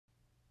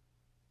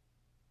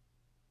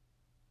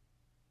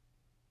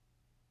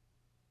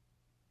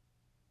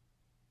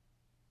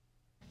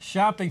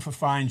Shopping for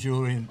fine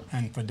jewelry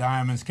and for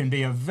diamonds can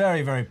be a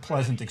very, very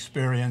pleasant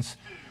experience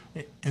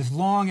as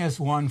long as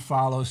one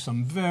follows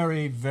some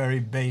very, very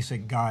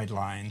basic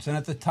guidelines. And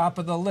at the top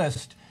of the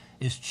list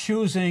is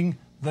choosing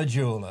the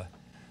jeweler.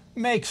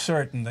 Make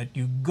certain that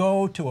you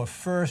go to a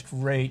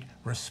first-rate,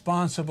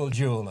 responsible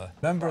jeweler,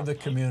 member of the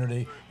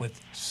community with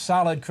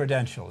solid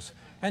credentials.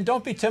 And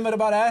don't be timid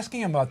about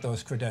asking him about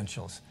those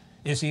credentials.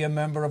 Is he a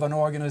member of an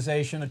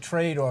organization, a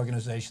trade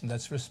organization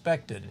that's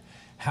respected?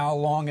 How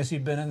long has he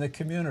been in the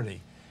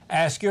community?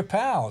 Ask your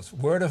pals.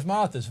 Word of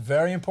mouth is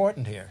very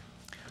important here.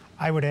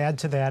 I would add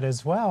to that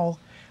as well,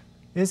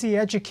 is he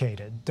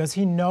educated? Does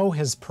he know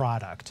his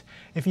product?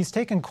 If he's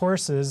taken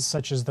courses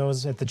such as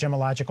those at the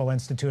Gemological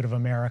Institute of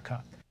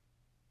America,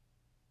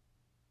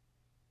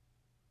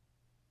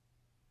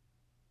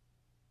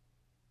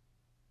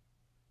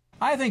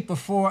 I think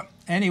before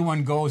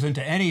anyone goes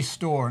into any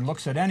store and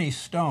looks at any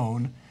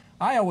stone,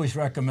 I always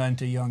recommend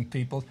to young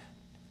people,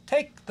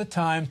 take the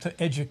time to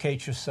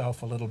educate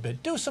yourself a little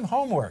bit. Do some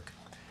homework.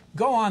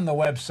 Go on the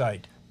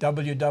website,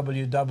 www.gia.edu,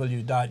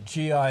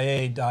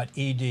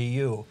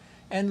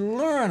 and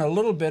learn a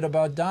little bit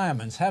about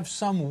diamonds. Have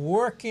some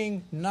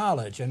working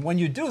knowledge. And when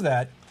you do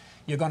that,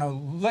 you're going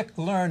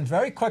to learn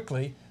very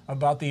quickly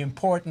about the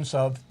importance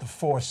of the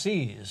 4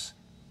 C's.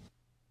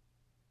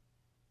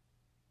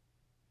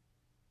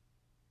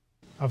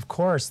 of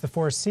course, the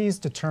 4 C's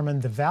determine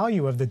the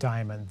value of the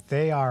diamond.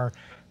 They are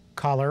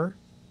color,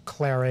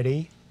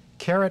 clarity,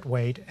 carat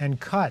weight, and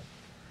cut.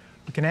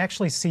 You can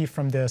actually see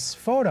from this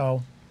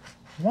photo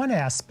one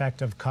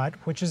aspect of cut,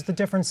 which is the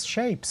different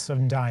shapes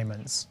of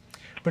diamonds.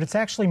 But it's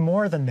actually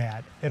more than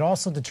that. It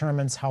also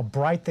determines how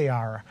bright they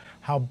are,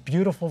 how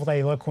beautiful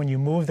they look when you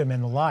move them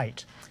in the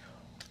light.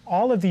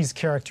 All of these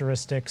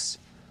characteristics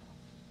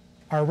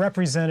are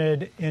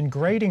represented in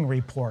grading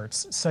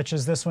reports, such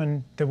as this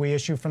one that we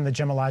issue from the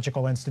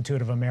Gemological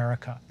Institute of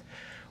America.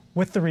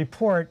 With the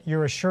report,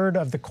 you're assured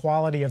of the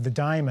quality of the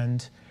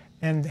diamond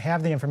and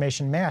have the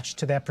information matched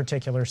to that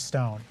particular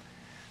stone.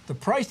 The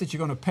price that you're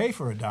going to pay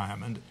for a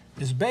diamond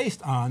is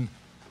based on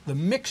the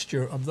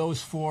mixture of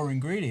those 4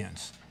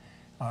 ingredients.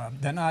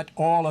 They're not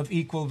all of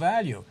equal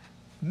value.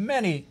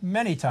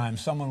 Many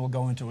times someone will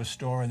go into a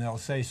store and they'll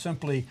say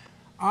simply,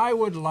 I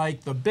would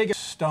like the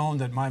biggest stone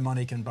that my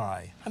money can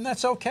buy. And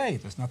that's okay.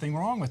 There's nothing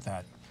wrong with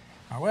that.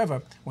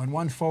 However, when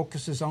one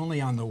focuses only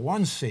on the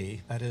 1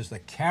 C, that is the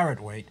carat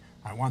weight,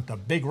 I want the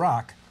big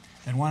rock,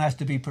 then one has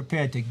to be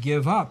prepared to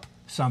give up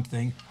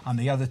something on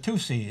the other 2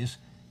 C's,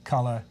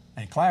 color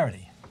and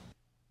clarity.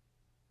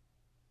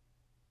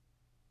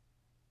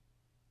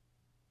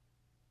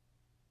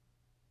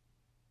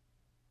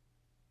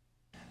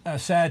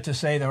 Sad to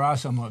say, there are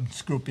some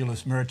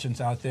unscrupulous merchants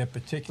out there,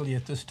 particularly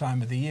at this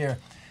time of the year.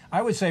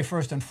 I would say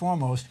first and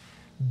foremost,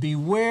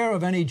 beware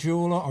of any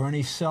jeweler or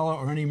any seller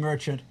or any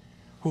merchant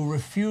who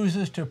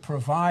refuses to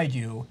provide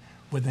you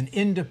with an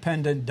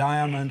independent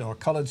diamond or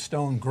colored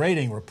stone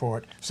grading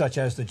report, such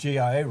as the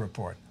GIA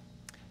report.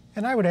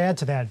 And I would add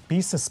to that, be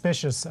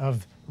suspicious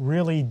of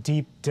really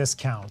deep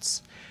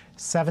discounts,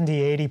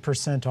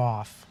 70–80%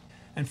 off.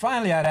 And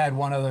finally, I'd add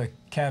one other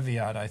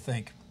caveat, I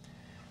think.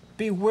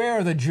 Beware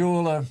of the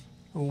jeweler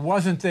who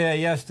wasn't there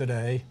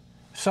yesterday,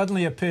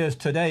 suddenly appears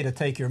today to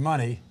take your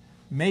money.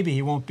 Maybe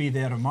he won't be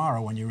there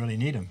tomorrow when you really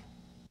need him.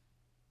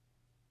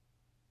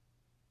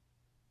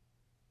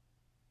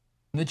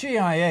 The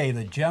GIA,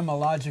 the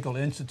Gemological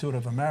Institute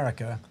of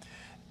America,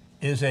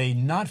 is a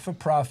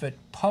not-for-profit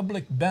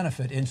public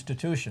benefit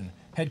institution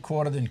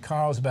headquartered in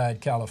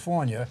Carlsbad,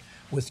 California,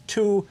 with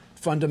 2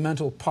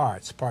 fundamental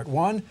parts. Part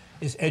 1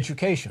 is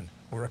education.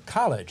 We're a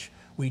college.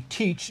 We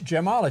teach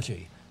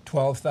gemology.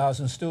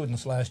 12,000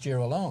 students last year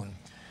alone.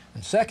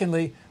 And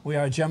secondly, we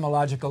are a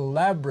gemological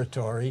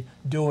laboratory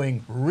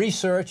doing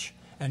research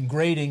and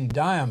grading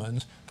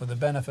diamonds for the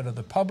benefit of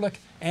the public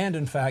and,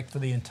 in fact, for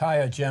the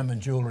entire gem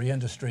and jewelry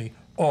industry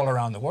all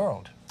around the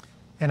world.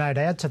 And I'd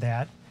add to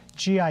that,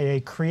 GIA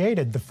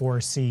created the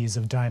 4 C's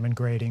of diamond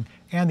grading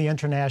and the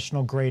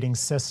international grading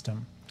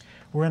system.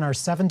 We're in our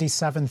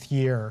 77th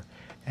year,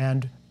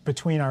 and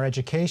between our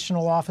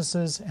educational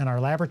offices and our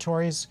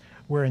laboratories,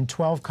 we're in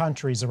 12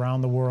 countries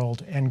around the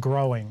world and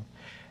growing.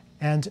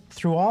 And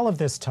through all of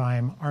this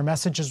time, our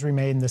message has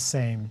remained the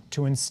same,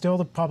 to instill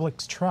the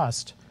public's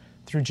trust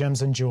through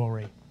gems and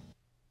jewelry.